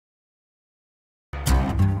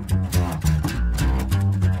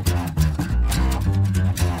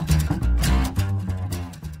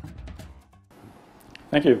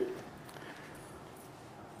Thank you.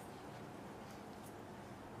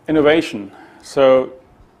 Innovation. So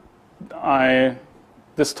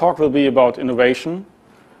this talk will be about innovation,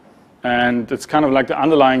 and it's kind of like the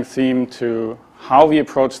underlying theme to how we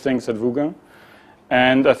approach things at Wooga.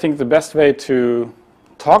 And I think the best way to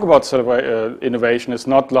talk about sort of innovation is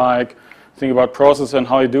not like think about process and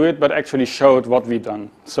how you do it, but actually show it what we've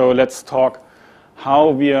done. So let's talk how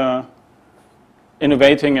we are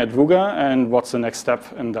innovating at Wooga and what's the next step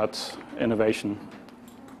in that innovation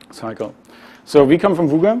cycle. So we come from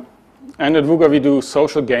Wooga, and at Wooga we do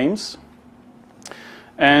social games.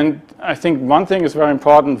 And I think one thing is very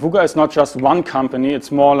important. Wooga is not just one company,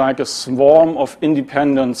 it's more like a swarm of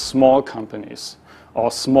independent small companies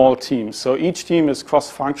or small teams. So each team is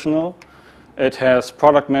cross-functional. It has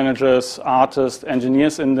product managers, artists,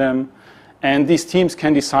 engineers in them. And these teams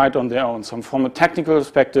can decide on their own. So from a technical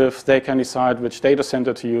perspective, they can decide which data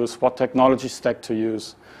center to use, what technology stack to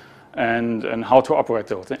use, and how to operate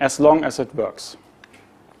the whole thing, as long as it works.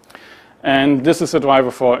 And this is a driver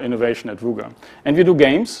for innovation at Wooga. And we do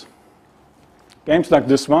games. Games like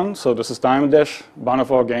this one. So this is Diamond Dash, one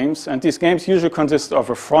of our games. And these games usually consist of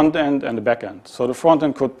a front end and a back end. So the front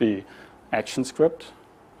end could be ActionScript,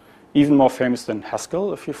 even more famous than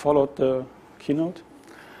Haskell, if you followed the keynote.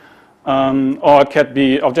 Or it can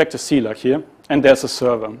be Objective-C like here, and there's a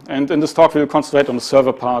server. And in this talk we'll concentrate on the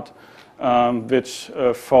server part, which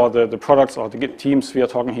for the products or the teams we are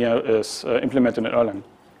talking here is implemented in Erlang.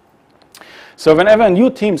 So whenever a new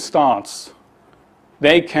team starts,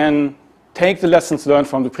 they can take the lessons learned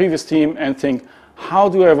from the previous team and think, how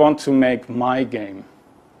do I want to make my game?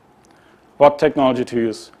 What technology to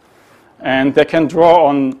use? And they can draw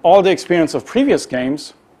on all the experience of previous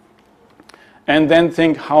games and then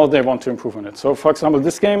think how they want to improve on it. So for example,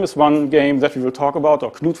 this game is one game that we will talk about,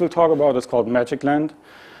 or Knut will talk about. It's called Magic Land.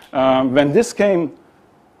 When this game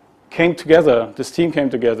came together, this team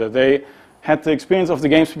came together, they had the experience of the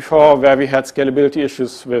games before where we had scalability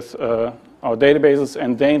issues with our databases,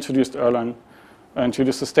 and they introduced Erlang,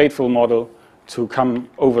 introduced a stateful model to come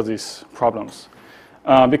over these problems.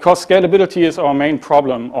 Because scalability is our main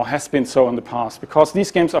problem, or has been so in the past, because these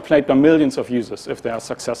games are played by millions of users if they are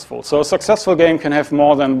successful. So a successful game can have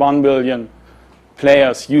more than 1 billion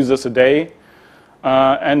players, users a day,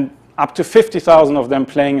 and up to 50,000 of them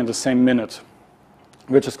playing in the same minute,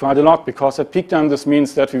 which is quite a lot, because at peak time this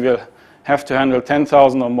means that we will have to handle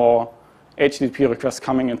 10,000 or more HTTP requests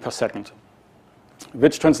coming in per second,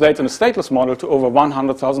 which translates in a stateless model to over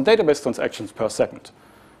 100,000 database transactions per second.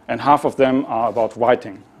 And half of them are about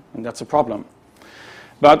writing, and that's a problem.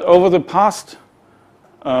 But over the past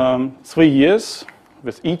 3 years,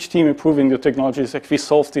 with each team improving the technologies, we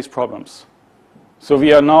solved these problems. So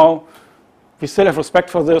we still have respect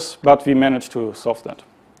for this, but we managed to solve that.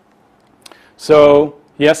 So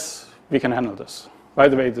yes, we can handle this. By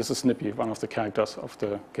the way, this is Snippy, one of the characters of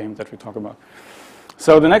the game that we talk about.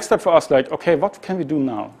 So the next step for us, like, okay, what can we do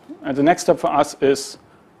now? And the next step for us is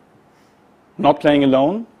not playing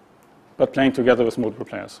alone, but playing together with multiple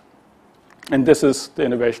players. And this is the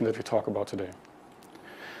innovation that we talk about today.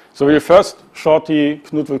 So we'll first, shortly,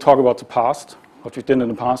 Knut will talk about the past, what we did in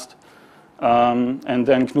the past. And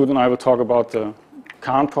then Knut and I will talk about the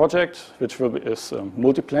current project, which is a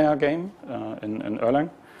multiplayer game in Erlang.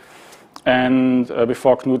 And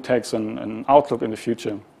before Knut takes an outlook in the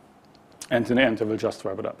future. And in the end, I will just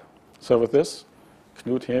wrap it up. So with this,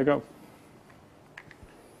 Knut, here you go.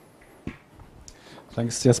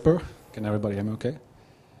 Thanks, Jesper. Can everybody hear me okay?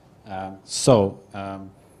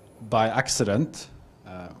 By accident,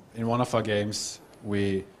 in one of our games,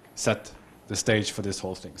 we set the stage for this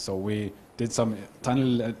whole thing. So we did some tiny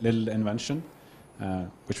little invention,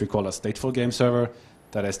 which we call a stateful game server.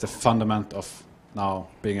 That is the fundament of now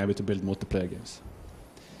being able to build multiplayer games.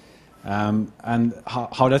 And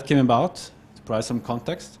how that came about, to provide some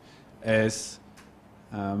context, is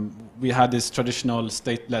we had this traditional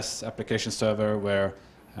stateless application server where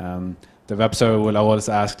the web server will always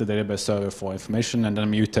ask the database server for information and then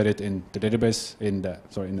mutate it in the database, in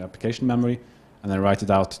the application memory, and then write it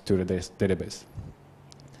out to the database.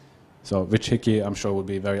 So Rich Hickey, I'm sure, will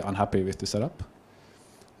be very unhappy with the setup.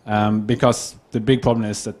 Because the big problem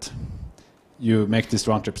is that you make these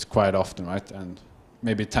round trips quite often, right? And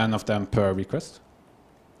maybe 10 of them per request.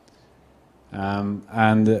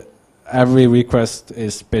 And every request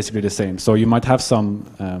is basically the same. So you might have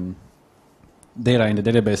some data in the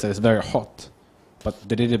database that is very hot, but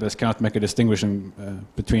the database cannot make a distinction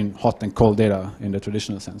between hot and cold data in the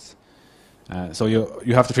traditional sense. So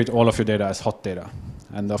you have to treat all of your data as hot data.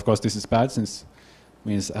 And of course this is bad, since it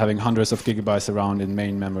means having hundreds of gigabytes around in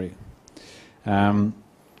main memory.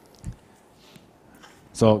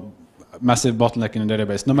 So massive bottleneck in the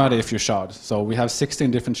database, no matter if you shard. So we have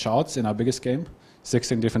 16 different shards in our biggest game,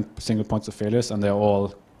 16 different single points of failures, and they're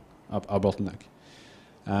all our bottleneck.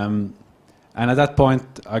 And at that point,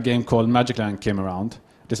 a game called Magicland came around.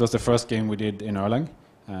 This was the first game we did in Erlang,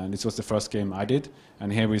 and this was the first game I did.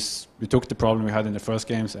 And here we took the problem we had in the first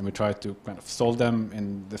games and we tried to kind of solve them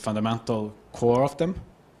in the fundamental core of them.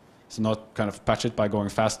 So not kind of patch it by going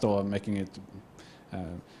faster or making it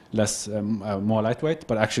more lightweight,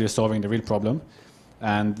 but actually solving the real problem.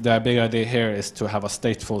 And the big idea here is to have a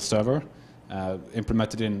stateful server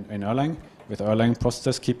implemented in Erlang, with Erlang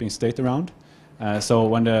processes keeping state around. So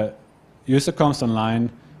when the user comes online,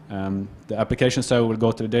 the application server will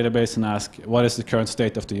go to the database and ask, what is the current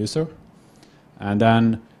state of the user? And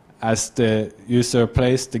then as the user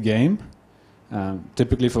plays the game,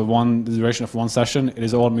 typically for the duration of one session, it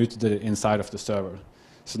is all muted inside of the server.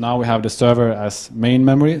 So now we have the server as main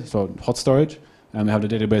memory, so hot storage, and we have the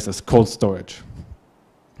database as cold storage.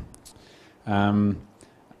 When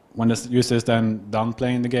the user is then done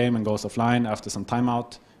playing the game and goes offline after some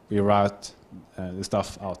timeout, we route the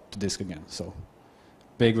stuff out to disk again. So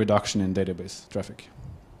big reduction in database traffic.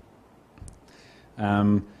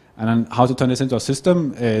 And then how to turn this into a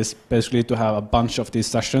system is basically to have a bunch of these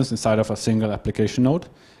sessions inside of a single application node.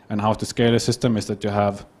 And how to scale a system is that you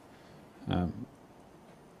have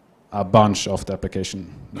a bunch of the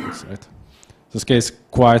application nodes, right? So it scales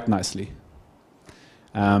quite nicely.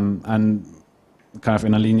 And kind of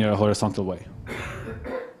in a linear horizontal way.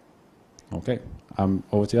 Okay,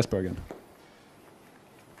 over to Jesper again.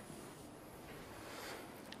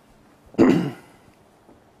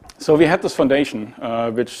 So we had this foundation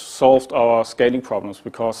which solved our scaling problems,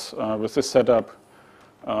 because with this setup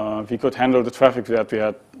we could handle the traffic that we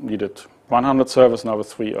had needed. 100 servers now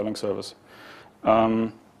with 3 Erlang servers,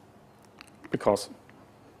 because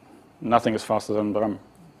nothing is faster than RAM,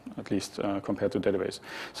 at least compared to database.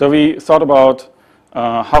 So we thought about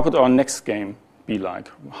how could our next game be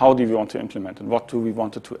like? How do we want to implement it? What do we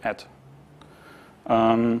want to add?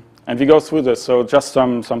 And we go through this, so just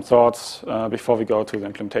some thoughts before we go to the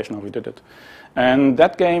implementation, how we did it. And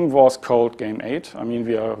that game was called Game 8. I mean,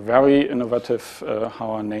 we are very innovative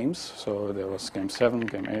how our names. So there was Game 7,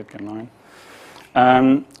 Game 8, Game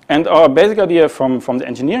 9. And our basic idea from the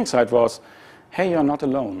engineering side was, hey, you're not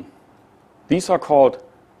alone. These are called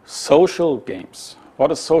social games.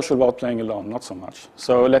 What is social about playing alone? Not so much.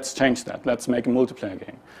 So let's change that. Let's make a multiplayer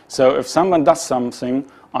game. So if someone does something,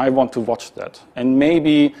 I want to watch that. And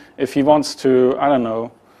maybe if he wants to, I don't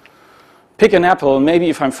know, pick an apple, maybe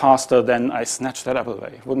if I'm faster, then I snatch that apple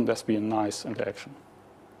away. Wouldn't this be a nice interaction?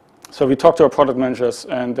 So we talked to our product managers,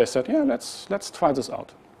 and they said, yeah, let's try this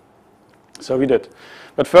out. So we did.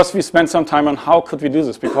 But first we spent some time on how could we do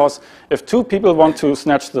this, because if 2 people want to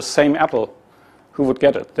snatch the same apple, who would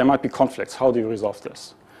get it? There might be conflicts. How do you resolve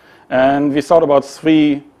this? And we thought about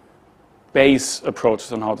 3 base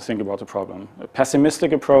approaches on how to think about the problem. A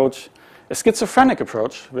pessimistic approach, a schizophrenic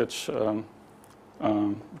approach, which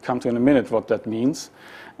come to in a minute what that means,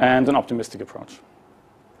 and an optimistic approach.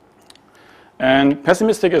 And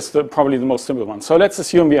pessimistic is probably the most simple one. So let's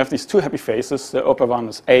assume we have these 2 happy faces. The upper one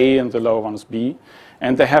is A and the lower one is B.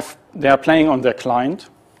 And they are playing on their client.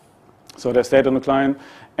 So they state on the client,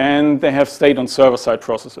 and they have state on server-side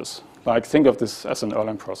processes. Like, think of this as an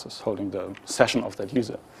Erlang process holding the session of that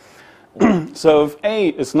user. So if A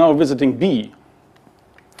is now visiting B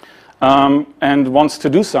and wants to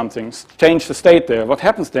do something, change the state there, what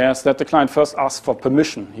happens there is that the client first asks for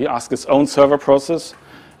permission. He asks his own server process,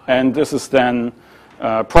 and this is then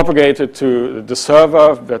propagated to the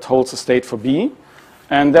server that holds the state for B.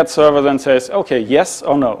 And that server then says, OK, yes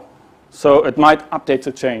or no. So it might update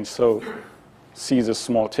the change, so see this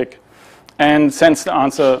small tick, and sends the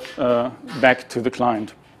answer back to the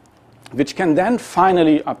client, which can then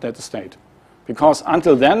finally update the state. Because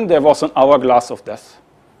until then, there was an hourglass of death,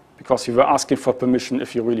 because you were asking for permission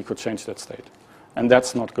if you really could change that state. And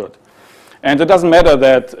that's not good. And it doesn't matter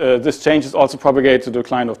that this change is also propagated to the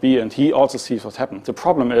client of B, and he also sees what happened. The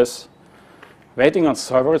problem is, waiting on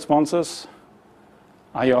server responses,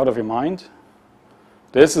 are you out of your mind?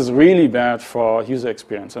 This is really bad for user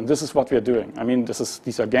experience, and this is what we are doing. I mean,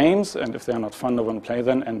 these are games, and if they're not fun, no one will play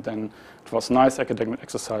them, and then it was nice academic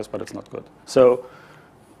exercise, but it's not good. So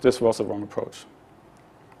this was the wrong approach.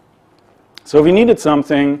 So we needed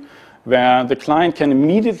something where the client can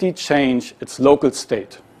immediately change its local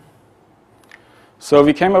state. So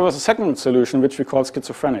we came up with a second solution, which we call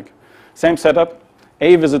schizophrenic. Same setup,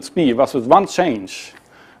 A visits B, but with one change.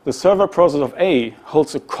 The server process of A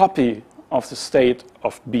holds a copy of the state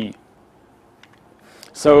of B.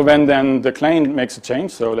 So when then the client makes a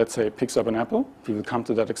change, so let's say picks up an apple, we will come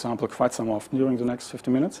to that example quite some often during the next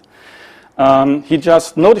 50 minutes, he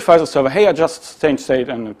just notifies the server, hey, I just changed state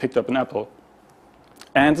and picked up an apple.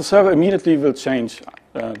 And the server immediately will change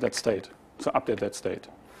that state, so update that state.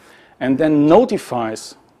 And then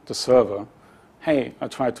notifies the server, hey, I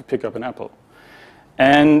tried to pick up an apple.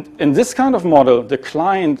 And in this kind of model, the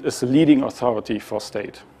client is the leading authority for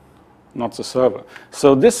state, not the server.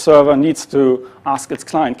 So this server needs to ask its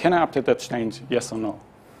client, can I update that change, yes or no?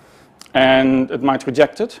 And it might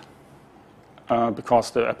reject it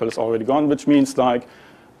because the apple is already gone, which means like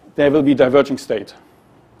there will be diverging state.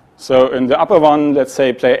 So in the upper one, let's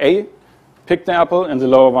say player A picked the apple, and the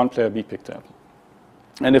lower one, player B picked the apple.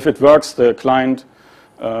 And if it works, the client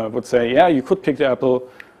would say, yeah, you could pick the apple,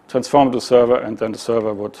 transform it to the server, and then the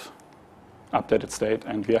server would update its state,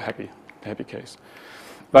 and we are happy, happy case.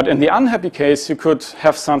 But in the unhappy case, you could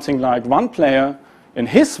have something like one player, in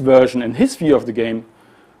his version, in his view of the game,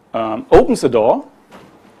 opens the door,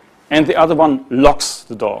 and the other one locks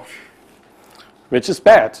the door, which is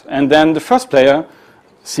bad. And then the first player,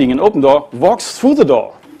 seeing an open door, walks through the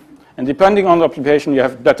door. And depending on the application, you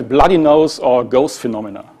have that bloody nose or ghost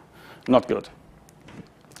phenomena. Not good.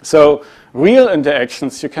 So real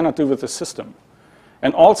interactions you cannot do with the system.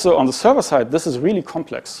 And also on the server side, this is really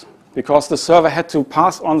complex because the server had to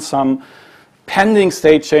pass on some pending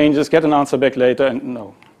state changes, get an answer back later, and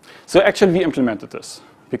no. So actually we implemented this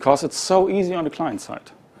because it's so easy on the client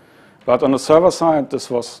side. But on the server side, this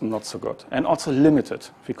was not so good and also limited.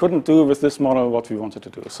 We couldn't do with this model what we wanted to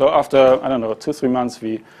do. So after, I don't know, 2-3 months,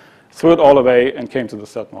 we threw it all away and came to the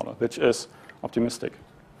third model, which is optimistic.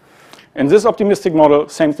 In this optimistic model,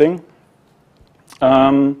 same thing.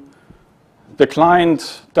 The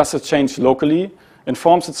client does a change locally,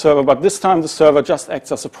 informs its server, but this time the server just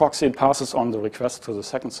acts as a proxy and passes on the request to the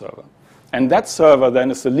second server. And that server then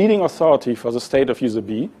is the leading authority for the state of user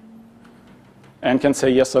B and can say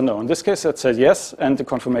yes or no. In this case, it says yes, and the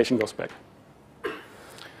confirmation goes back.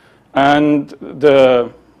 And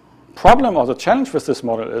the problem or the challenge with this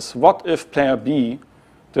model is, what if player B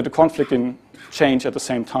did a conflicting change at the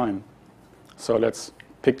same time? So let's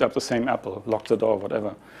pick up the same apple, lock the door,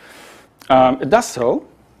 whatever. It does so,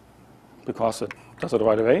 because it does it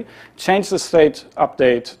right away, change the state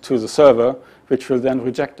update to the server, which will then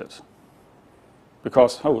reject it.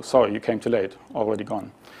 Because, oh, sorry, you came too late, already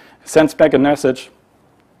gone. Sends back a message,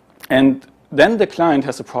 and then the client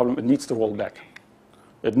has a problem, it needs to roll back.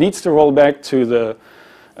 It needs to roll back to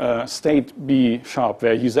the state B sharp,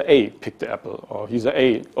 where user A picked the apple, or user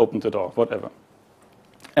A opened the door, whatever.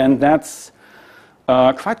 And that's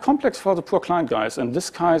quite complex for the poor client guys. And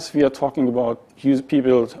this case, we are talking about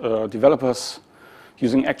developers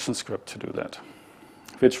using ActionScript to do that,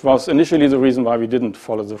 which was initially the reason why we didn't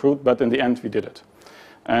follow the route, but in the end, we did it.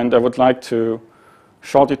 And I would like to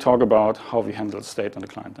shortly talk about how we handle state on the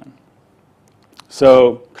client then.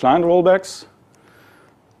 So client rollbacks,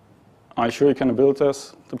 are you sure you can build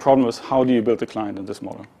this? The problem is, how do you build a client in this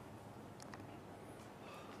model?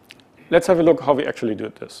 Let's have a look how we actually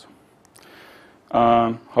did this,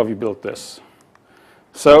 how we built this.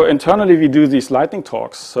 So internally, we do these lightning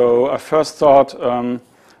talks. So I first thought,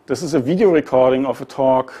 this is a video recording of a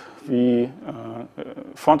talk we,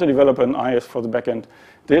 front-end developer and I, for the backend,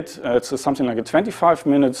 did. It's something like a 25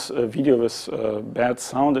 minutes video with bad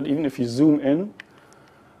sound, and even if you zoom in,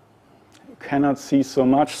 you cannot see so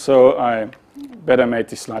much, so I better make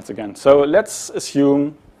these slides again. So let's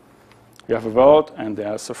assume you have a world, and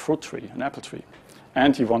there's a fruit tree, an apple tree,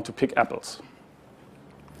 and you want to pick apples.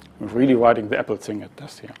 I'm really writing the apple thing it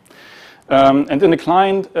does here. And in the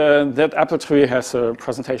client, that apple tree has a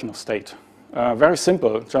presentation of state. Very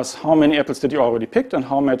simple, just how many apples did you already pick, and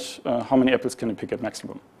how many apples can you pick at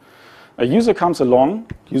maximum. A user comes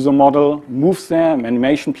along, user model moves there, an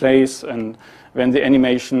animation plays, and when the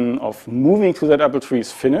animation of moving to that apple tree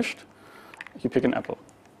is finished, you pick an apple,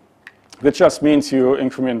 which just means you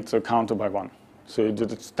increment the counter by 1. So you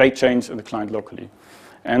did a state change in the client locally.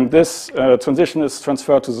 And this transition is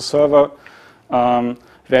transferred to the server,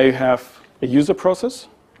 where you have a user process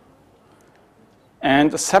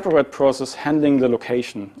and a separate process handling the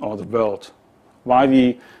location or the world. Why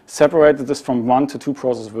we separated this from 1 to 2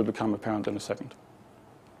 processes will become apparent in a second.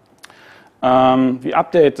 We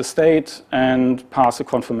update the state and pass a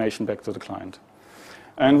confirmation back to the client.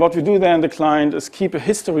 And what we do there in the client is keep a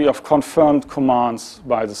history of confirmed commands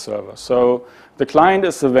by the server. So the client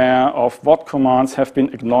is aware of what commands have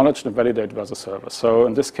been acknowledged and validated by the server. So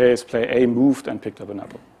in this case, player A moved and picked up an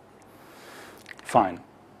apple. Fine,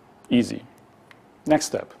 easy. Next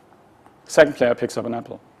step, second player picks up an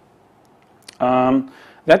apple.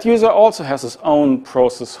 That user also has his own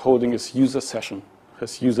process holding his user session,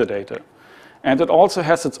 his user data. And it also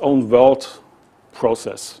has its own world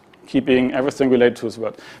process, keeping everything related to his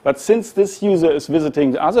world. But since this user is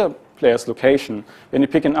visiting the other player's location, when you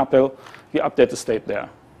pick an apple, you update the state there.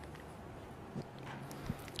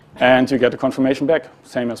 And you get a confirmation back,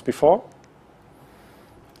 same as before.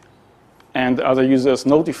 And the other user is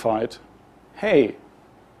notified, hey,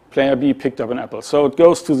 player B picked up an apple. So it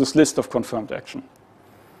goes to this list of confirmed action.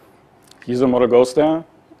 User model goes there,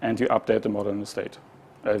 and you update the model in the state.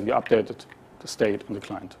 You updated the state in the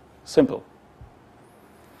client. Simple.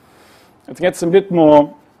 It gets a bit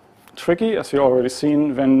more tricky, as you've already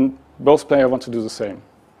seen, when both players want to do the same.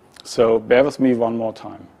 So bear with me one more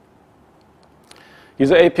time.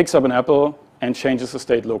 User A picks up an apple and changes the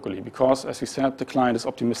state locally, because, as we said, the client is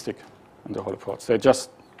optimistic in the whole approach. They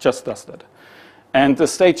just does that. And the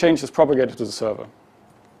state change is propagated to the server.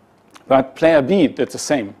 But player B did the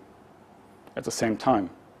same at the same time.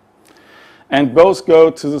 And both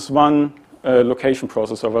go to this one location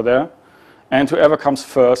process over there, and whoever comes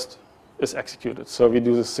first is executed. So we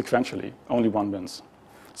do this sequentially. Only one wins.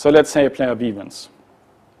 So let's say player B wins.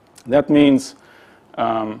 That means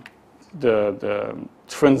the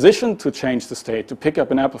transition to change the state, to pick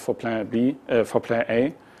up an apple for player B, for player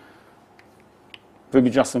A, will be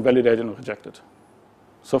just invalidated and rejected.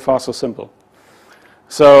 So far, so simple.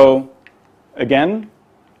 So again,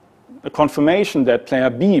 the confirmation that player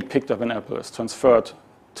B picked up an apple is transferred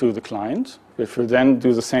to the client, which will then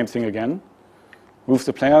do the same thing again. Move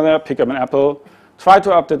the player there, pick up an apple, try to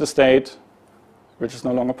update the state, which is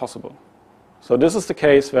no longer possible. So this is the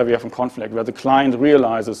case where we have a conflict, where the client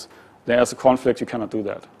realizes there's a conflict, you cannot do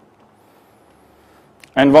that.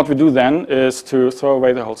 And what we do then is to throw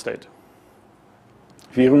away the whole state.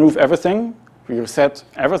 We remove everything, we reset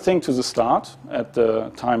everything to the start at the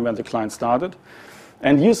time when the client started,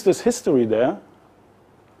 and use this history there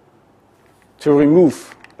to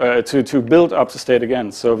remove, to build up the state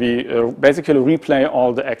again. So we basically replay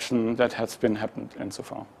all the action that has been happened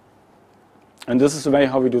insofar. And this is the way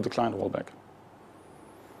how we do the client rollback.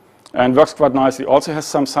 And works quite nicely. Also has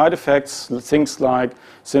some side effects, things like,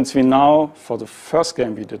 since we now, for the first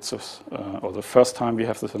game we did this, or the first time we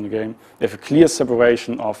have this in the game, we have a clear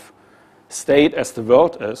separation of state as the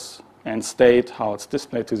world is, and state how it's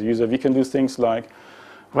displayed to the user. We can do things like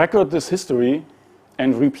record this history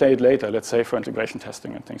and replay it later, let's say for integration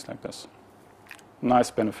testing and things like this. Nice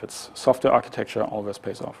benefits. Software architecture always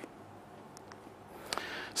pays off.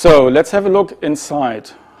 So let's have a look inside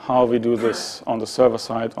how we do this on the server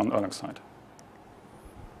side, on Erlang side.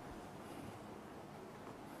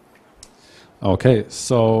 Okay,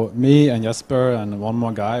 so me and Jesper and one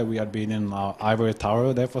more guy, we had been in our ivory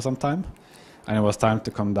tower there for some time. And it was time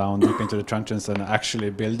to come down deep into the trenches and actually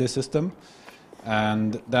build this system.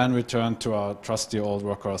 And then we turned to our trusty old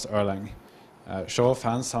workhorse, Erlang. Show of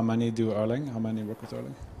hands, how many do Erlang? How many work with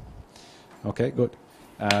Erlang? Okay, good.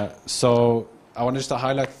 So I wanted just to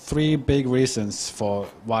highlight 3 big reasons for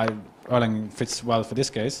why Erlang fits well for this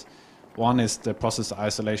case. One is the process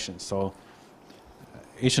isolation. So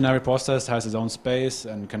each and every process has its own space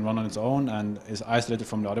and can run on its own and is isolated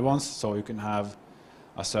from the other ones. So you can have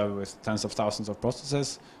a server with tens of thousands of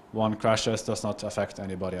processes. One crashes, does not affect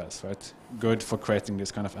anybody else, right? Good for creating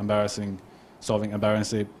this kind of solving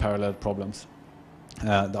embarrassing parallel problems.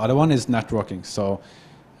 The other one is networking. So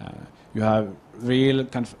you have real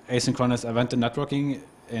kind of asynchronous evented networking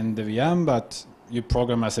in the VM, but you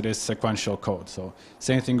program as it is sequential code. So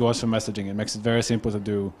same thing goes for messaging. It makes it very simple to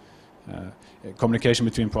do communication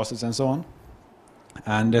between processes and so on.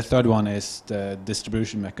 And the third one is the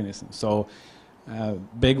distribution mechanism. So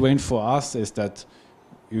big win for us is that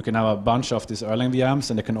you can have a bunch of these Erlang VMs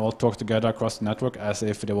and they can all talk together across the network as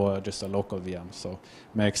if they were just a local VM. So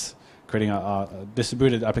makes creating a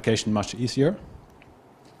distributed application much easier.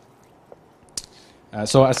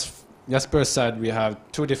 So as Jesper said, we have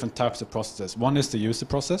 2 different types of processes. One is the user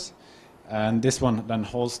process, and this one then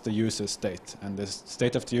holds the user state. And the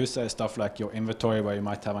state of the user is stuff like your inventory, where you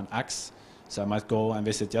might have an axe. So I might go and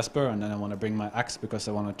visit Jesper, and then I want to bring my axe because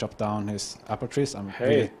I want to chop down his apple trees. I'm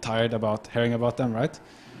really tired about hearing about them, right?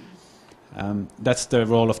 That's the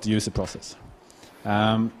role of the user process.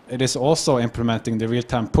 It is also implementing the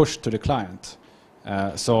real-time push to the client.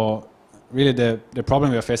 So really the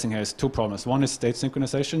problem we are facing here is 2 problems. One is state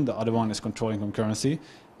synchronization, the other one is controlling concurrency,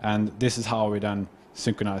 and this is how we then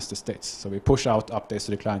synchronize the states. So we push out updates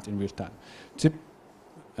to the client in real time.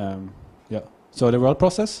 So the world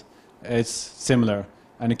process, it's similar,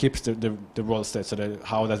 and it keeps the world state, so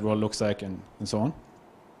how that world looks like and so on.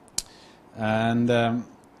 And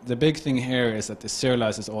the big thing here is that it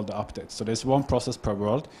serializes all the updates. So there's one process per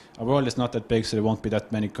world. A world is not that big, so there won't be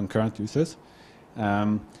that many concurrent users,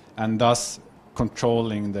 and thus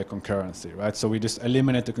controlling the concurrency, right? So we just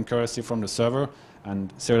eliminate the concurrency from the server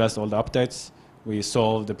and serialize all the updates. We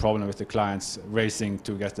solve the problem with the clients racing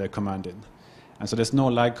to get their command in. And so there's no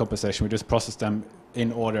lag compensation. We just process them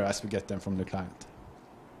in order as we get them from the client.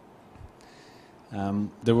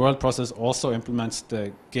 The world process also implements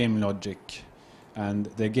the game logic. And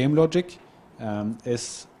the game logic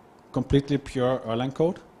is completely pure Erlang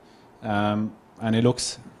code. And it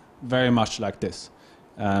looks very much like this.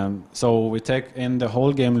 So we take in the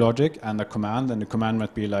whole game logic and the command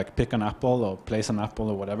might be like pick an apple or place an apple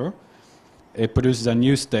or whatever. It produces a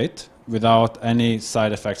new state without any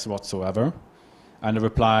side effects whatsoever. And the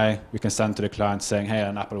reply we can send to the client saying, hey,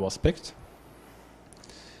 an apple was picked.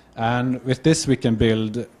 And with this we can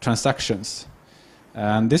build transactions.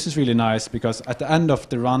 And this is really nice because at the end of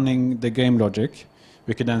the running the game logic,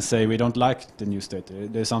 we can then say we don't like the new state.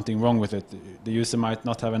 There's something wrong with it. The user might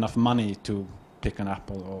not have enough money to pick an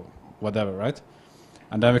apple or whatever, right?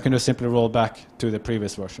 And then we can just simply roll back to the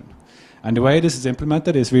previous version. And the way this is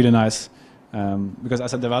implemented is really nice because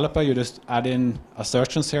as a developer, you just add in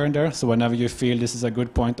assertions here and there. So whenever you feel this is a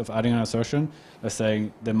good point of adding an assertion, let's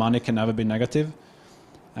say the money can never be negative,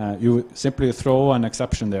 you simply throw an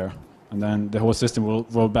exception there, and then the whole system will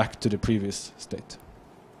roll back to the previous state.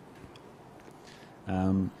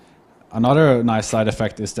 Another nice side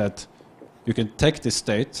effect is that you can take this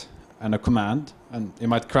state and a command, and it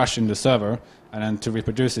might crash in the server, and then to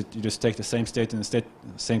reproduce it, you just take the same state and the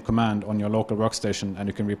same command on your local workstation, and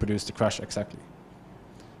you can reproduce the crash exactly.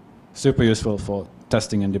 Super useful for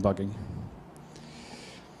testing and debugging.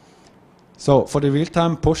 So for the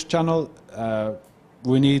real-time push channel,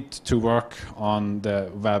 we need to work on the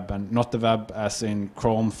web, and not the web as in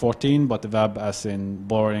Chrome 14, but the web as in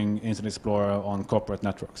boring Internet Explorer on corporate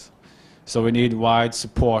networks. So we need wide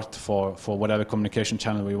support for whatever communication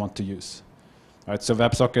channel we want to use. Right, so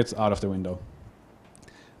WebSockets out of the window.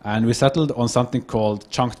 And we settled on something called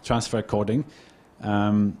chunked transfer coding.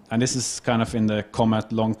 And this is kind of in the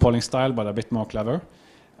Comet long polling style, but a bit more clever.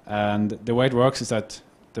 And the way it works is that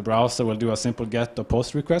the browser will do a simple get or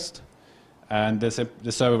post request, and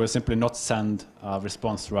the server will simply not send a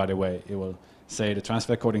response right away. It will say the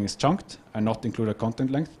transfer coding is chunked and not include a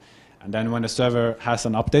content length. And then when the server has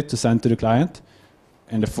an update to send to the client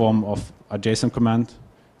in the form of a JSON command,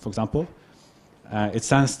 for example, it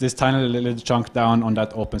sends this tiny little chunk down on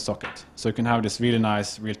that open socket. So you can have this really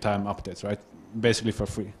nice real-time updates, right? Basically for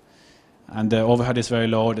free. And the overhead is very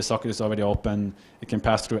low, the socket is already open, it can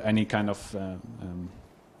pass through any kind of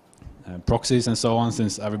proxies and so on,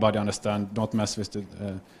 since everybody understands don't mess with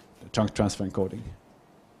the chunk transfer encoding.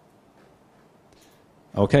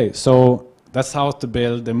 Okay, so that's how to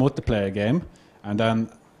build the multiplayer game, and then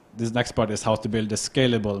this next part is how to build a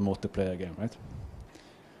scalable multiplayer game, right?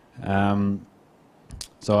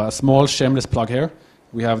 So a small shameless plug here.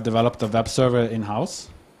 We have developed a web server in-house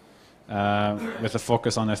with a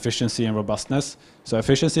focus on efficiency and robustness. So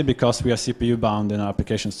efficiency because we are CPU bound in our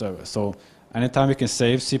application server. So anytime we can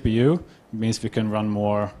save CPU means we can run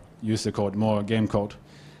more user code, more game code.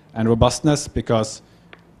 And robustness because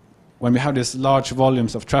when we have these large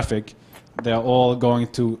volumes of traffic, they are all going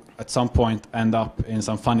to, at some point, end up in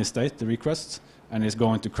some funny state, the requests, and it's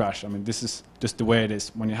going to crash. I mean, this is just the way it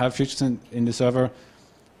is. When you have features in the server,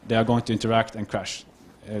 they are going to interact and crash.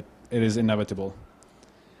 It is inevitable.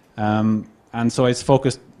 And so it's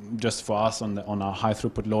focused just for us on our high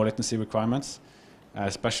throughput, low latency requirements.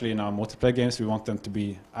 Especially in our multiplayer games, we want them to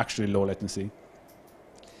be actually low latency.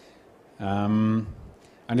 And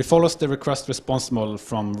it follows the request response model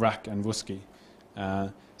from Rack and Wooga.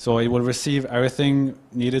 So it will receive everything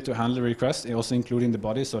needed to handle the request, also including the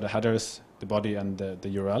body, so the headers, the body, and the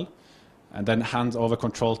URL. And then hands over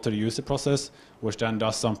control to the user process, which then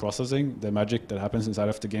does some processing, the magic that happens inside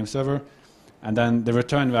of the game server. And then the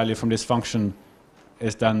return value from this function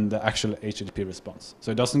is then the actual HTTP response.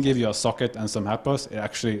 So it doesn't give you a socket and some helpers, it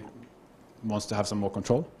actually wants to have some more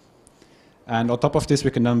control. And on top of this, we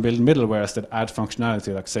can then build middlewares that add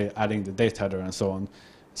functionality, like say adding the date header and so on.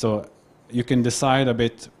 So you can decide a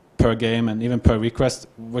bit per game and even per request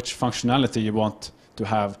which functionality you want to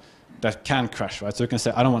have that can crash, right? So you can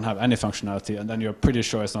say, I don't want to have any functionality, and then you're pretty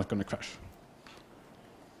sure it's not going to crash.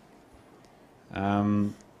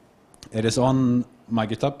 It is on my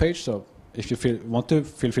GitHub page, so if you want to,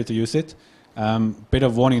 feel free to use it. Bit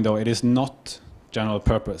of warning though, it is not general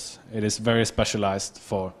purpose. It is very specialized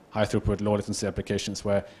for high throughput, low latency applications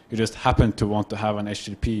where you just happen to want to have an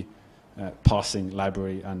HTTP parsing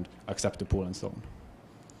library and accept the pool and so on.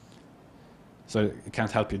 So it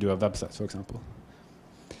can't help you do a website, for example.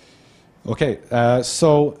 Okay, that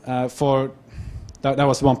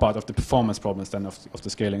was one part of the performance problems then of the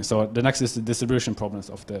scaling. So the next is the distribution problems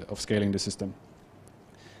of scaling the system.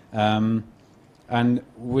 And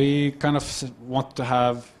we kind of want to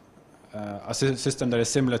have a system that is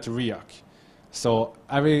similar to React. So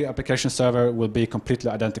every application server will be completely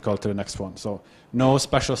identical to the next one. So no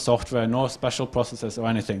special software, no special processes or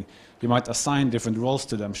anything. You might assign different roles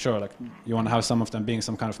to them, sure, like you want to have some of them being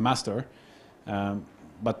some kind of master,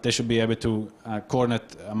 but they should be able to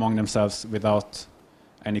coordinate among themselves without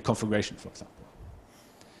any configuration, for example.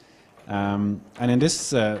 And in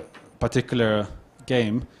this particular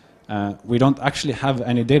game, we don't actually have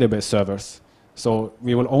any database servers. So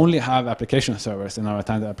we will only have application servers in our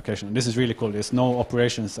attended application. And this is really cool. There's no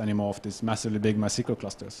operations anymore of these massively big MySQL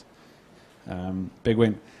clusters. Big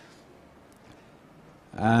win.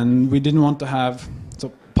 And we didn't want to have,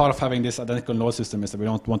 so part of having this identical node system is that we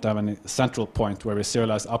don't want to have any central point where we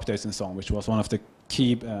serialize updates and so on, which was one of the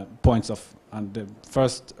key points of the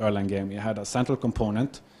first Erlang game. We had a central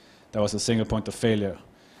component that was a single point of failure.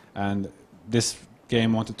 And this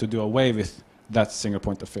game wanted to do away with that single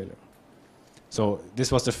point of failure. So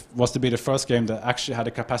this was to be the first game that actually had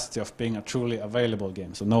the capacity of being a truly available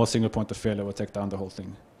game. So no single point of failure would take down the whole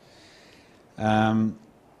thing. And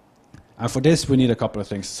for this, we need a couple of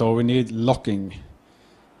things. So we need locking.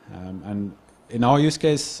 And in our use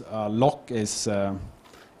case, lock is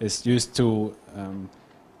used to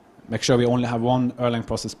make sure we only have one Erlang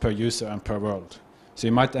process per user and per world. So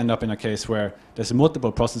you might end up in a case where there's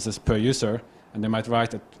multiple processes per user, and they might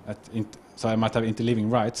write so I might have interleaving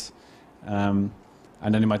writes, and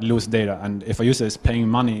then you might lose data. And if a user is paying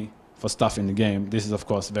money for stuff in the game, this is of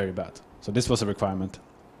course very bad. So this was a requirement.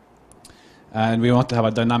 And we want to have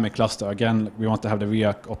a dynamic cluster. Again, we want to have the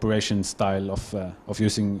React operation style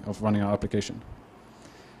of running our application.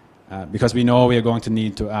 Because we know we are going to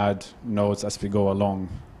need to add nodes as we go along,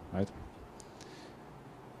 right?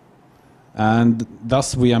 And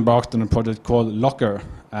thus we embarked on a project called Locker,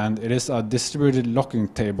 and it is a distributed locking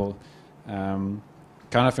table, kind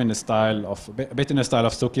of in the style of a bit in the style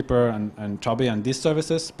of Zookeeper and Chubby and these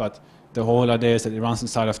services, but the whole idea is that it runs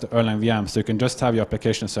inside of the Erlang VM, so you can just have your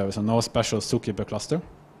application service and no special Zookeeper cluster.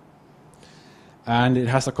 And it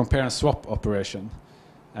has a compare and swap operation.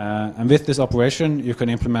 And with this operation, you can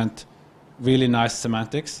implement really nice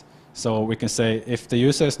semantics. So we can say, if the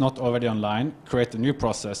user is not already online, create a new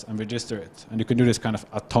process and register it. And you can do this kind of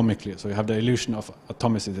atomically, so you have the illusion of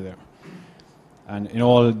atomicity there. And in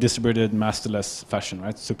all distributed masterless fashion,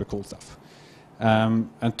 right? Super cool stuff.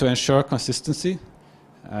 And to ensure consistency,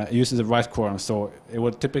 it uses a write quorum. So it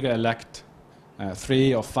would typically elect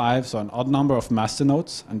 3 or 5, so an odd number of master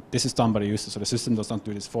nodes. And this is done by the user, so the system does not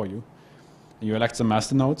do this for you. And you elect some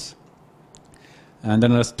master nodes. And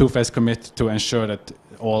then there's two-phase commit to ensure that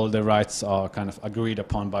all the writes are kind of agreed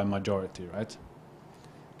upon by majority, right?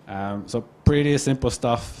 So pretty simple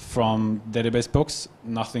stuff from database books,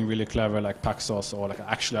 nothing really clever like Paxos or like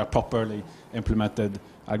actually a properly implemented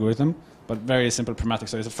algorithm, but very simple pragmatic.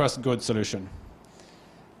 So it's the first good solution.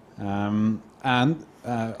 And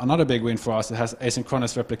another big win for us, it has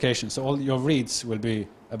asynchronous replication. So all your reads will be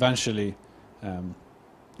eventually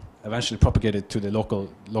propagated to the local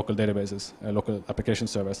databases, local application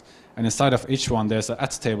servers. And inside of each one, there's an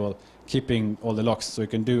 @, table keeping all the locks. So you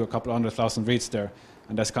can do a couple 100,000 reads there.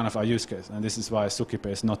 And that's kind of our use case. And this is why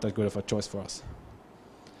Zookeeper is not that good of a choice for us.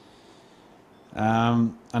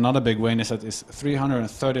 Another big win is that it's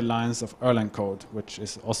 330 lines of Erlang code, which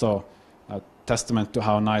is also a testament to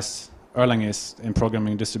how nice Erlang is in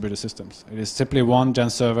programming distributed systems. It is simply one gen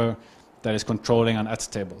server that is controlling an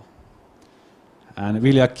 @ table. And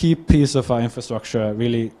really a key piece of our infrastructure,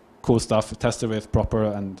 really cool stuff, tested with proper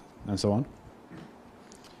and so on.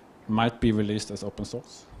 Might be released as open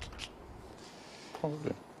source.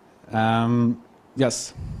 Probably.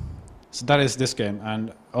 Yes. So that is this game.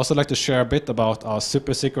 And I also like to share a bit about our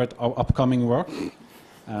super secret upcoming work.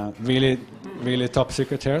 Really, really top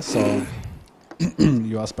secret here, so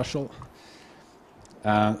you are special.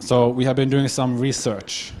 So we have been doing some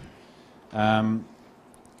research.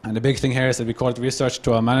 And the big thing here is that we call it research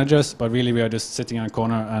to our managers, but really we are just sitting in a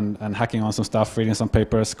corner and hacking on some stuff, reading some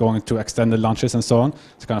papers, going to extended lunches and so on.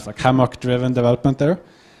 It's kind of like hammock-driven development there.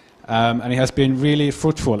 And it has been really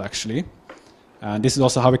fruitful, actually. And this is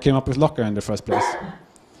also how we came up with Locker in the first place.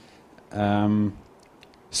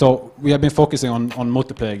 So we have been focusing on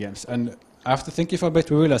multiplayer games. And after thinking for a bit,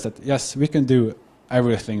 we realized that, yes, we can do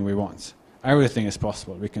everything we want. Everything is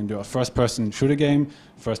possible. We can do a first-person shooter game,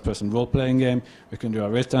 first-person role-playing game. We can do a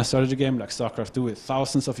real-time strategy game like StarCraft 2 with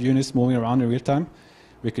thousands of units moving around in real time.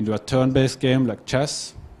 We can do a turn-based game like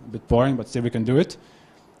chess, a bit boring, but still we can do it,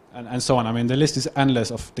 and so on. I mean, the list is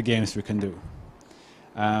endless of the games we can do.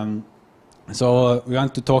 So we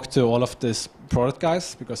want to talk to all of these product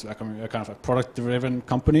guys, because we're kind of a product-driven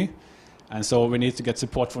company, and so we need to get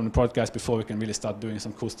support from the product guys before we can really start doing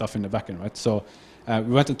some cool stuff in the backend, right? So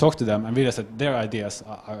we went to talk to them, and we realized that their ideas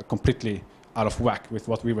are completely out of whack with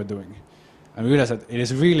what we were doing. And we realized that it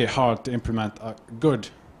is really hard to implement a good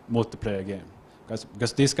multiplayer game.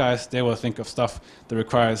 Because these guys, they will think of stuff that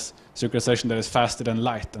requires synchronization that is faster than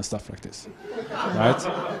light and stuff like this,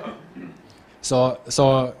 right? So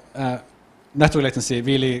network latency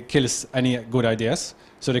really kills any good ideas.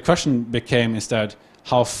 So the question became instead,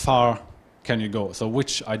 how far can you go? So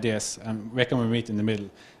which ideas, and where can we meet in the middle?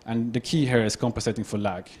 And the key here is compensating for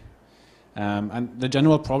lag. And the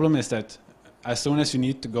general problem is that as soon as you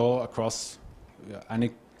need to go across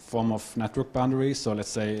any form of network boundary, so let's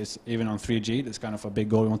say it's even on 3G, there's kind of a big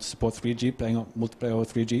goal, we want to support 3G, playing multiplayer over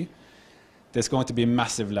 3G, there's going to be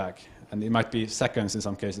massive lag. And it might be seconds in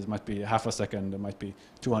some cases, it might be half a second, it might be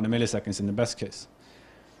 200 milliseconds in the best case.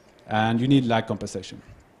 And you need lag compensation.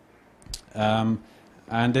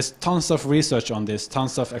 And there's tons of research on this,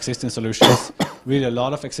 tons of existing solutions, really a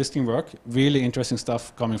lot of existing work, really interesting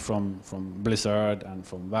stuff coming from Blizzard and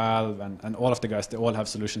from Valve and all of the guys, they all have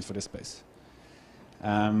solutions for this space.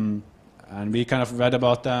 And we kind of read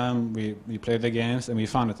about them, we played the games, and we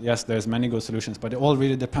found that yes, there's many good solutions, but they all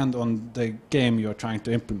really depend on the game you're trying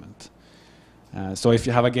to implement. So if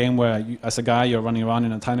you have a game where, as a guy, you're running around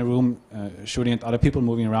in a tiny room, shooting at other people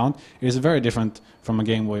moving around, it is very different from a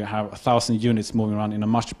game where you have 1,000 units moving around in a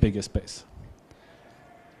much bigger space.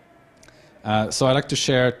 So I'd like to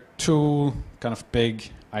share two kind of big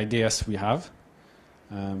ideas we have.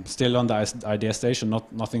 Still on the idea stage, and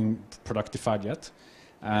nothing productified yet.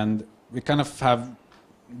 And we kind of have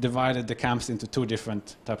divided the camps into two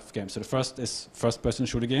different types of games. So the first is first-person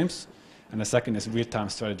shooter games, and the second is real-time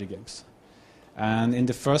strategy games. And in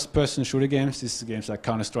the first-person shooter games, these games like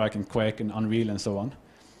Counter-Strike and Quake and Unreal and so on,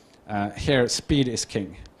 here speed is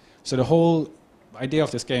king. So the whole idea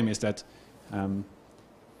of this game is that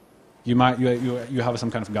you have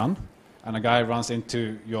some kind of gun, and a guy runs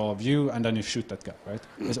into your view, and then you shoot that guy, right?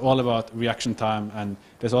 It's all about reaction time, and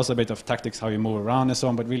there's also a bit of tactics, how you move around and so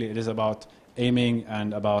on, but really it is about aiming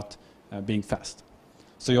and about being fast.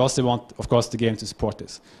 So you also want, of course, the game to support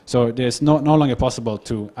this. So there's no longer possible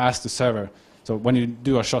to ask the server, so when you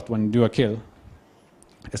do a shot, when you do a kill,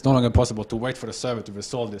 it's no longer possible to wait for the server to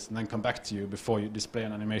resolve this and then come back to you before you display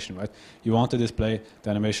an animation, right? You want to display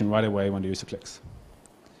the animation right away when the user clicks.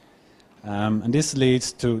 And this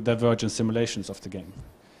leads to divergent simulations of the game.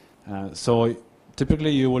 So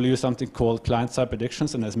typically you will use something called client-side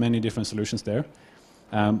predictions, and there's many different solutions there.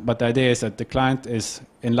 But the idea is that the client is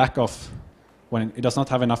in lack of, when it does not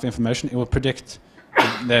have enough information, it will predict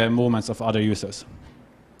the movements of other users.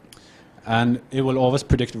 And it will always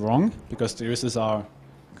predict wrong, because the users are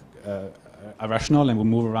irrational and will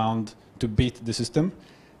move around to beat the system.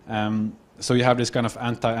 So you have this kind of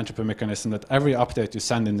anti-entropy mechanism that every update you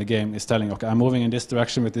send in the game is telling, okay, I'm moving in this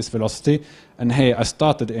direction with this velocity, and hey, I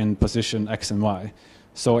started in position X and Y.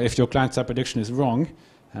 So if your client-side prediction is wrong,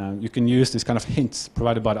 you can use these kind of hints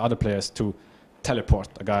provided by the other players to teleport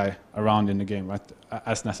a guy around in the game, right,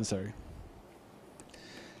 as necessary.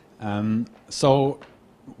 So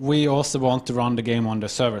we also want to run the game on the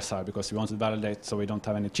server side, because we want to validate so we don't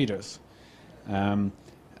have any cheaters. And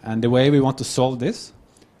the way we want to solve this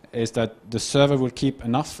is that the server will keep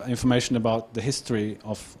enough information about the history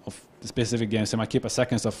of the specific game. So it might keep a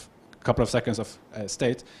couple of seconds of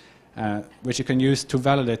state, which you can use to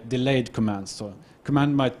validate delayed commands. So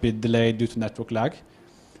command might be delayed due to network lag,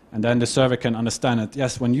 and then the server can understand that,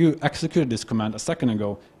 yes, when you executed this command a second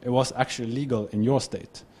ago, it was actually legal in your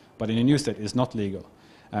state, but in a new state it's not legal.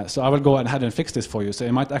 So I will go ahead and fix this for you. So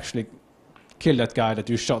it might actually kill that guy that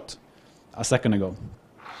you shot a second ago.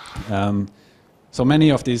 So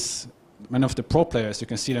many of the pro players, you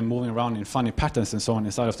can see them moving around in funny patterns and so on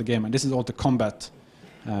inside of the game, and this is all to combat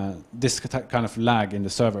this kind of lag in the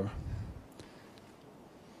server.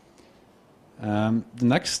 The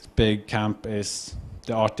next big camp is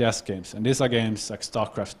the RTS games, and these are games like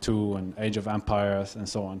StarCraft 2 and Age of Empires and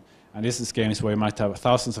so on. And this is games where you might have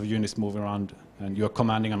thousands of units moving around, and you're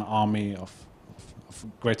commanding an army of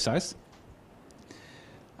great size.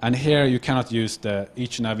 And here you cannot use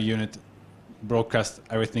each and every unit broadcast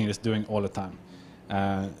everything it's doing all the time.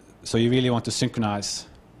 So you really want to synchronize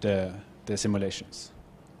the simulations.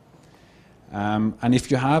 And if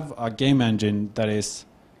you have a game engine that is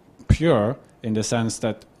pure in the sense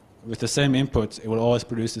that with the same inputs it will always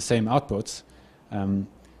produce the same outputs,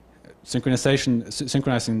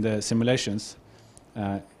 synchronizing the simulations,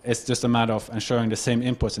 it's just a matter of ensuring the same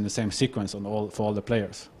inputs in the same sequence for all the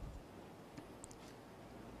players.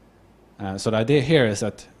 So the idea here is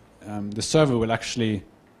that the server will actually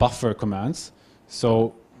buffer commands.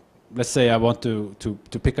 So let's say I want to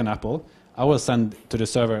pick an apple. I will send to the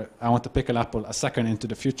server, I want to pick an apple a second into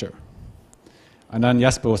the future. And then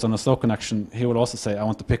Jesper was on a slow connection. He will also say, I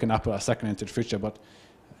want to pick an apple a second into the future. But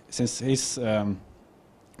since his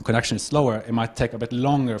connection is slower, it might take a bit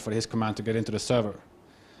longer for his command to get into the server.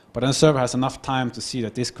 But then the server has enough time to see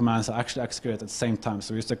that these commands are actually executed at the same time.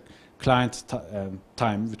 So we use the client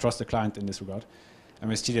time. We trust the client in this regard. And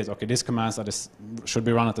we see that, okay, these commands should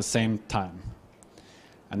be run at the same time.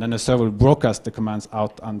 And then the server will broadcast the commands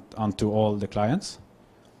out onto all the clients.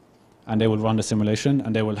 And they will run the simulation,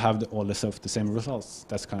 and they will have all the same results.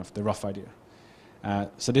 That's kind of the rough idea.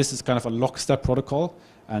 So this is kind of a lockstep protocol.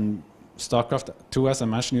 And StarCraft 2, as I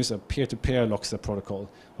mentioned, uses a peer-to-peer lockstep protocol,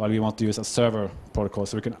 while we want to use a server protocol.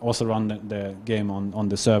 So we can also run the game on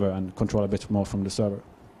the server and control a bit more from the server,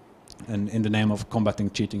 and in the name of combating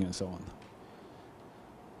cheating and so on.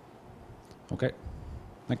 Okay,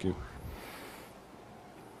 thank you.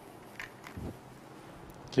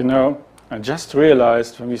 You know, I just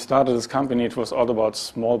realized when we started this company, it was all about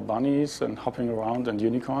small bunnies and hopping around and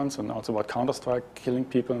unicorns, and also about Counter-Strike, killing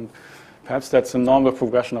people. And perhaps that's a normal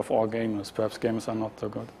progression of all gamers. Perhaps gamers are not so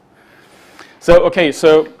good. So, okay,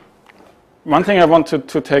 so one thing I want to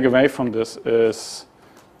take away from this is,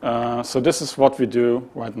 so this is what we do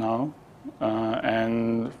right now,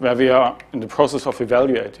 and where we are in the process of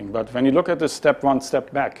evaluating. But when you look at this one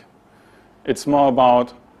step back, it's more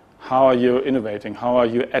about how are you innovating? How are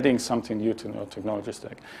you adding something new to your technology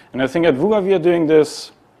stack? And I think at Wooga we are doing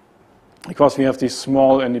this because we have these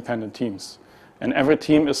small independent teams. And every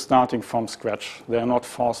team is starting from scratch. They are not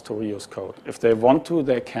forced to reuse code. If they want to,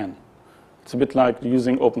 they can. It's a bit like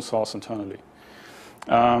using open source internally.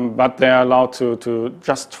 But they are allowed to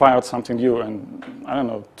just try out something new. And I don't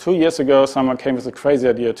know, 2 years ago, someone came with a crazy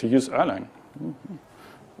idea to use Erlang.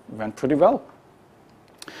 Went pretty well.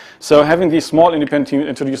 So having these small independent teams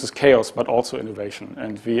introduces chaos, but also innovation,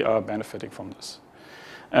 and we are benefiting from this.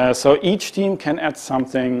 So each team can add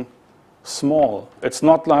something small. It's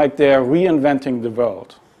not like they're reinventing the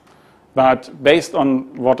world, but based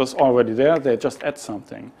on what is already there, they just add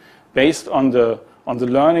something based on the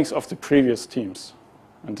learnings of the previous teams.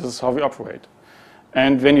 And this is how we operate.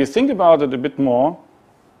 And when you think about it a bit more,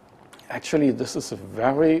 actually this is a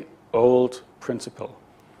very old principle.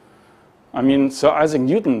 I mean, Sir Isaac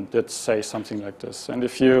Newton did say something like this. And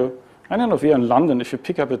if you, I don't know if you're in London, if you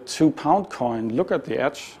pick up a £2 coin, look at the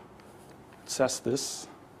edge, it says this.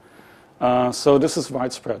 So this is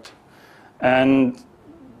widespread. And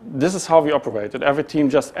this is how we operate. Every team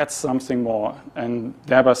just adds something more, and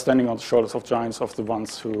thereby standing on the shoulders of giants of the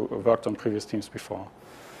ones who worked on previous teams before.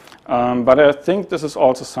 But I think this is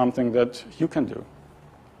also something that you can do.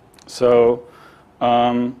 So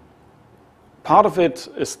part of it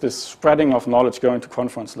is this spreading of knowledge going to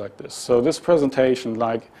conferences like this. So this presentation,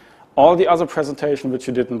 like all the other presentations which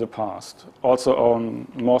you did in the past, also on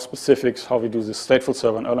more specifics, how we do this stateful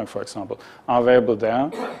server in Erlang, for example, are available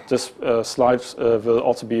there. This slides will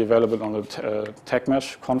also be available on the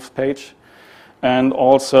TechMesh conf page. And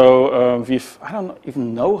also, I don't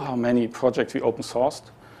even know how many projects we open sourced.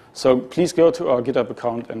 So please go to our GitHub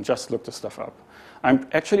account and just look the stuff up.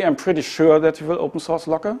 I'm pretty sure that we will open source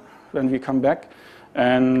Locker when we come back.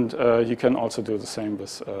 And you can also do the same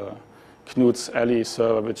with Knut's Alley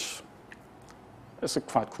server, which is a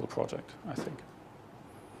quite cool project, I think.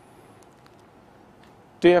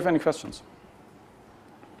 Do you have any questions?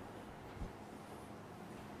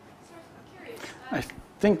 I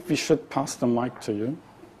think we should pass the mic to you.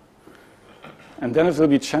 And then it will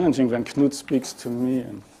be challenging when Knut speaks to me.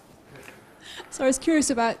 So I was curious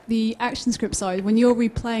about the ActionScript side. When you're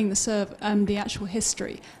replaying the actual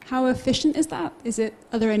history, how efficient is that?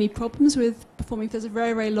 Are there any problems with performing? If there's a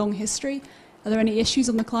very, very long history, are there any issues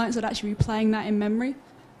on the clients that actually replaying that in memory?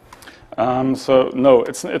 So no,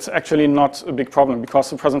 it's actually not a big problem, because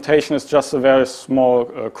the presentation is just a very small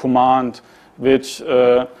command which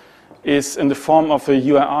is in the form of a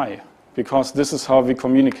URI, because this is how we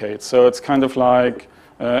communicate. So it's kind of like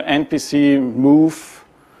NPC move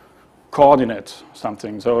coordinate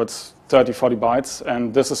something. So it's 30, 40 bytes,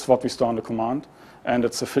 and this is what we store in the command, and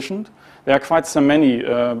it's sufficient. There are quite so many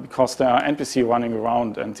because there are NPC running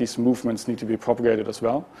around, and these movements need to be propagated as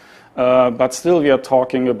well. But still, we are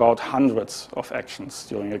talking about hundreds of actions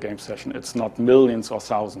during a game session. It's not millions or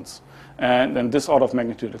thousands. And in this order of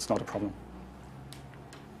magnitude, it's not a problem.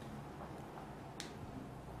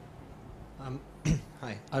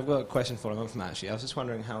 Hi. I've got a question following on from that, actually. I was just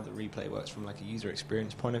wondering how the replay works from like a user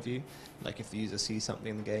experience point of view. Like if the user sees something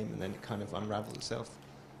in the game and then it kind of unravels itself.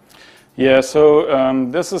 Yeah, so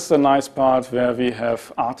this is the nice part where we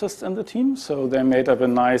have artists in the team. So they made up a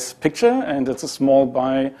nice picture, and it's a small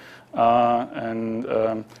buy,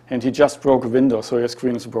 and he just broke a window. So your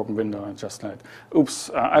screen is a broken window, and just like, oops,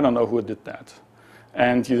 I don't know who did that.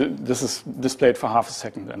 And this is displayed for half a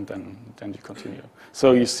second, and then you continue.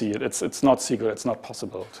 So you see it. It's not secret. It's not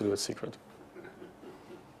possible to do it secret.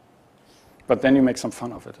 But then you make some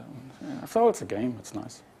fun of it. After all, it's a game. It's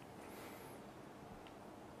nice.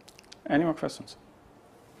 Any more questions?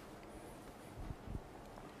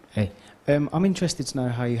 Hey, I'm interested to know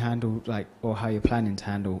how you handle, or how you're planning to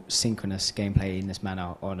handle synchronous gameplay in this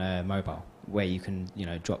manner on a mobile, where you can,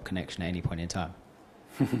 drop connection at any point in time.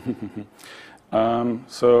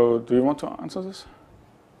 So, do you want to answer this?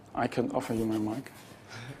 I can offer you my mic.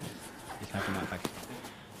 You can have the mic back.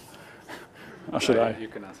 Or should I? You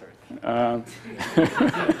can answer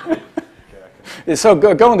it. So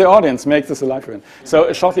go in the audience, make this a live event.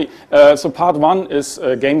 So shortly, so part one is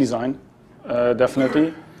game design,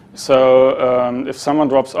 definitely. So if someone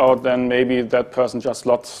drops out, then maybe that person just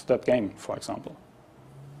lost that game, for example.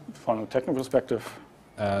 From a technical perspective.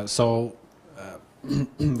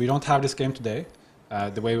 We don't have this game today.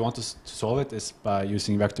 The way we want to solve it is by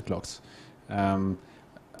using vector clocks.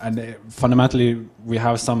 Fundamentally, we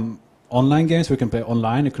have some online games we can play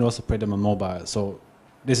online. You can also play them on mobile. So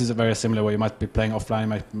this is a very similar way. You might be playing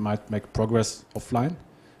offline, might make progress offline,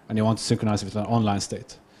 and you want to synchronize it with an online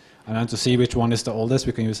state. And then to see which one is the oldest,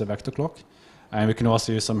 we can use a vector clock. And we can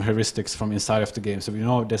also use some heuristics from inside of the game. So we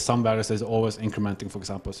know there's some values that is always incrementing, for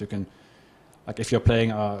example. So you can, like if you're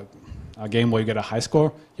playing a game where you get a high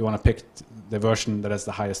score, you want to pick the version that has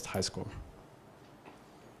the highest high score.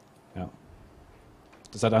 Yeah.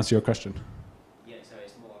 Does that answer your question? Yeah, so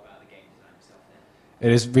it's more about the game design itself then.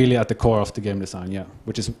 It is really at the core of the game design, yeah.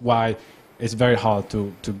 Which is why it's very hard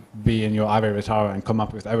to be in your ivory tower and come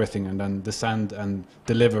up with everything and then descend and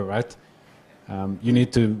deliver, right? You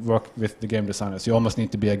need to work with the game designers. You almost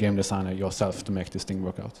need to be a game designer yourself to make this thing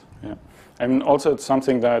work out. Yeah. And also it's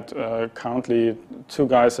something that currently 2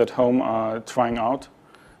 guys at home are trying out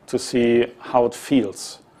to see how it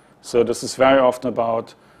feels. So this is very often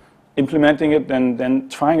about implementing it and then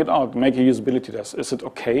trying it out, make a usability test. Is it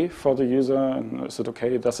okay for the user? And is it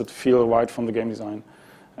okay? Does it feel right from the game design?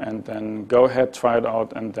 And then go ahead, try it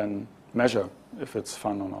out, and then measure if it's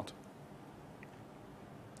fun or not.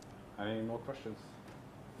 Any more questions?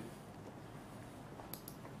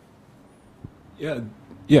 Yeah.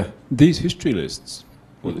 These history lists.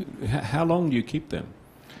 Well, how long do you keep them?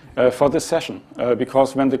 For this session,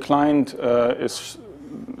 because when the client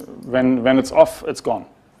when it's off, it's gone.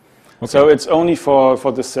 Okay. So it's only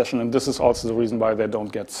for this session, and this is also the reason why they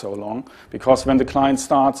don't get so long. Because when the client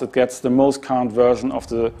starts, it gets the most current version of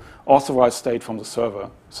the authorized state from the server.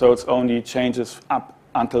 So it's only changes up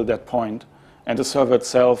until that point. And the server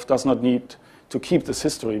itself does not need to keep this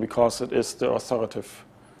history because it is the authoritative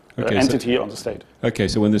entity on the state. Okay,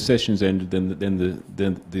 so when the session's ended,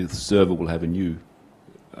 then the server will have a new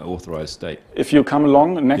authorized state. If you come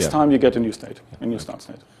along, next time you get a new state, a new start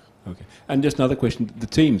state. Okay. And just another question, the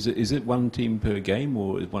teams, is it 1 team per game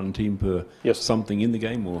or is 1 team per something in the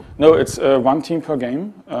game? Or? No, it's 1 team per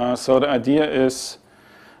game. So the idea is,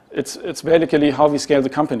 it's basically how we scale the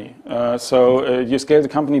company. You scale the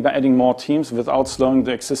company by adding more teams without slowing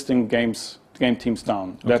the existing game teams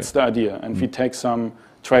down. Okay. That's the idea. And we take some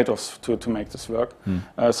trade-offs to make this work.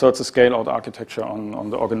 So it's a scale-out architecture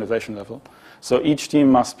on the organization level. So each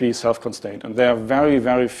team must be self-contained. And there are very,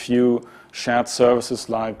 very few shared services,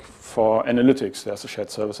 like for analytics, there's a shared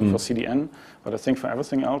service, and for CDN. But I think for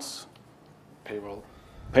everything else, payroll,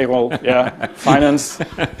 yeah, finance.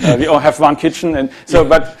 We all have one kitchen, and so.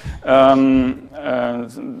 But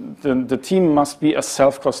the team must be as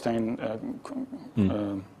self-contained,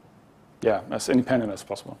 as independent as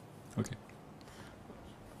possible. Okay.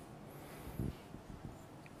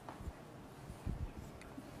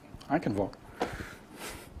 I can walk.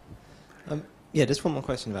 Yeah, just one more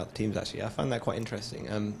question about the teams. Actually, I find that quite interesting.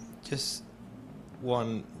 Just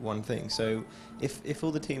one thing. So, if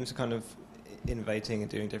all the teams are kind of innovating and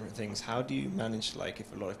doing different things, how do you manage, like, if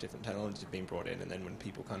a lot of different technologies are being brought in, and then when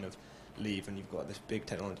people kind of leave and you've got this big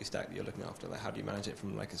technology stack that you're looking after, like, how do you manage it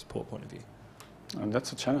from like a support point of view? And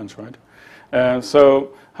that's a challenge, right?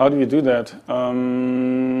 So how do you do that?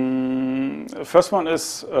 First one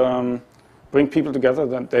is bring people together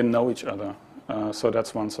that they know each other. So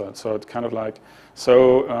that's one side. So it's kind of like,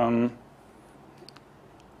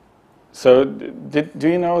 So do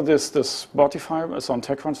you know this Spotify? It's on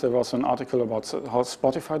TechCrunch. There was an article about how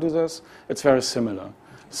Spotify do this. It's very similar.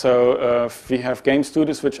 So we have game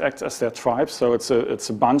studios which act as their tribes. So it's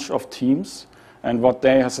a bunch of teams, and what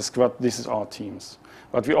they have described, this is our teams.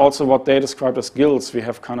 But we also, what they described as guilds, we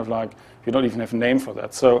have kind of like, we don't even have a name for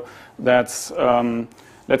that. So that's,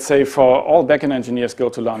 let's say for all backend engineers go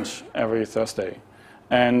to lunch every Thursday.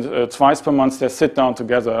 And twice per month they sit down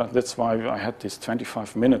together. That's why I had this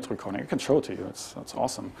 25-minute recording. I can show it to you. That's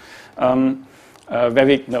awesome.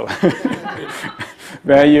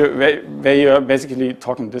 Where you're basically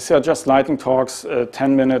talking. These are just lightning talks,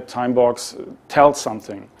 10-minute time box, tell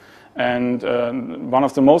something. And one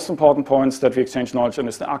of the most important points that we exchange knowledge on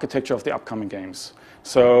is the architecture of the upcoming games.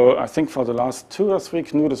 So I think for the last 2 or 3,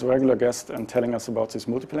 Knut is a regular guest and telling us about these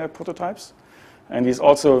multiplayer prototypes. And he's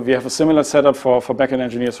also, we have a similar setup for backend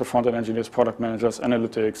engineers, for front-end engineers, product managers,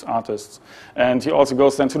 analytics, artists. And he also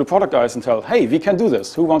goes then to the product guys and tells, hey, we can do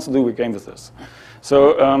this. Who wants to do a game with this?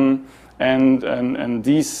 So, and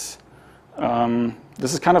these,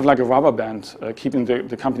 this is kind of like a rubber band, keeping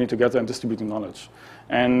the company together and distributing knowledge.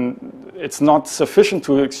 And it's not sufficient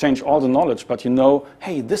to exchange all the knowledge, but you know,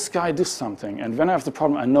 hey, this guy did something. And when I have the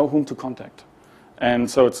problem, I know whom to contact.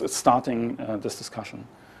 And so it's starting this discussion.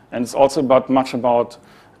 And it's also much about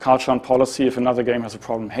culture and policy. If another game has a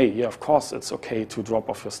problem, hey, yeah, of course it's okay to drop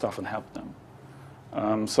off your stuff and help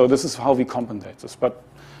them. So this is how we compensate this. But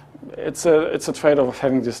it's a trade-off of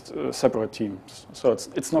having these separate teams. So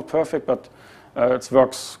it's not perfect, but it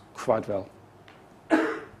works quite well.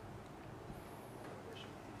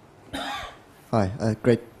 Hi,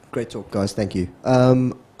 great talk, guys. Thank you.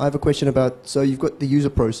 I have a question about, so you've got the user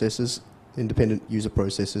processes, independent user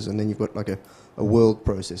processes, and then you've got like a world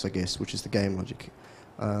process, I guess, which is the game logic.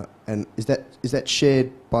 And is that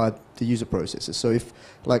shared by the user processes? So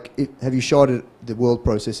have you sharded the world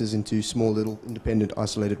processes into small little independent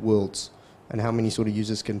isolated worlds? And how many sort of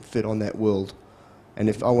users can fit on that world? And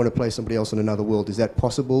if I want to play somebody else in another world, is that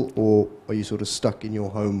possible, or are you sort of stuck in your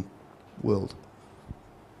home world?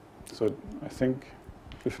 So I think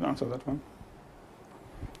we should answer that one.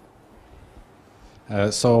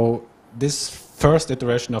 So this first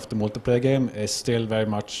iteration of the multiplayer game is still very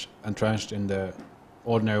much entrenched in the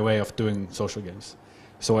ordinary way of doing social games.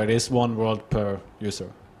 So it is one world per user.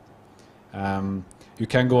 You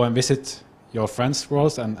can go and visit your friends'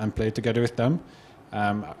 worlds and play together with them.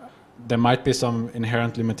 There might be some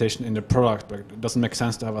inherent limitation in the product, but it doesn't make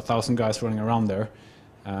sense to have 1,000 guys running around there.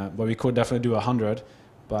 But we could definitely do 100.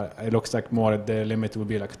 But it looks like more the limit will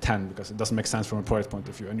be like 10, because it doesn't make sense from a product point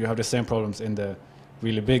of view. And you have the same problems in the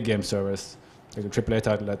really big game servers, like the AAA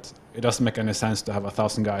title, that it doesn't make any sense to have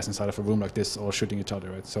 1,000 guys inside of a room like this all shooting each other,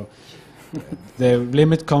 right? So the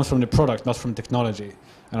limit comes from the product, not from technology.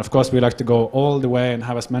 And of course, we like to go all the way and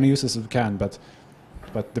have as many users as we can, but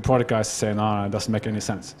the product guys say, no, it doesn't make any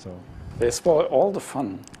sense. So they spoil all the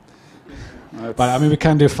fun. But I mean, we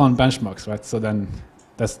can do fun benchmarks, right? So then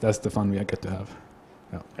that's the fun we get to have.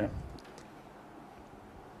 Yeah.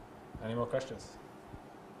 Any more questions?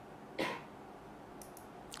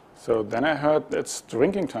 So then I heard it's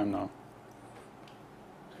drinking time now.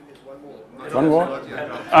 One more?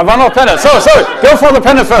 One more panel. Sorry, go for the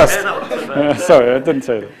panel first. Sorry, I didn't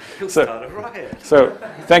say that. So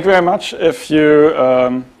thank you very much. If you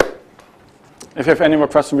have any more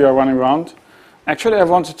questions, we are running around. Actually, I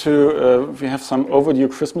wanted to, we have some overdue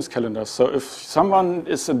Christmas calendars. So if someone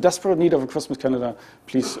is in desperate need of a Christmas calendar,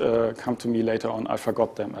 please come to me later on. I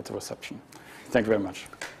forgot them at the reception. Thank you very much.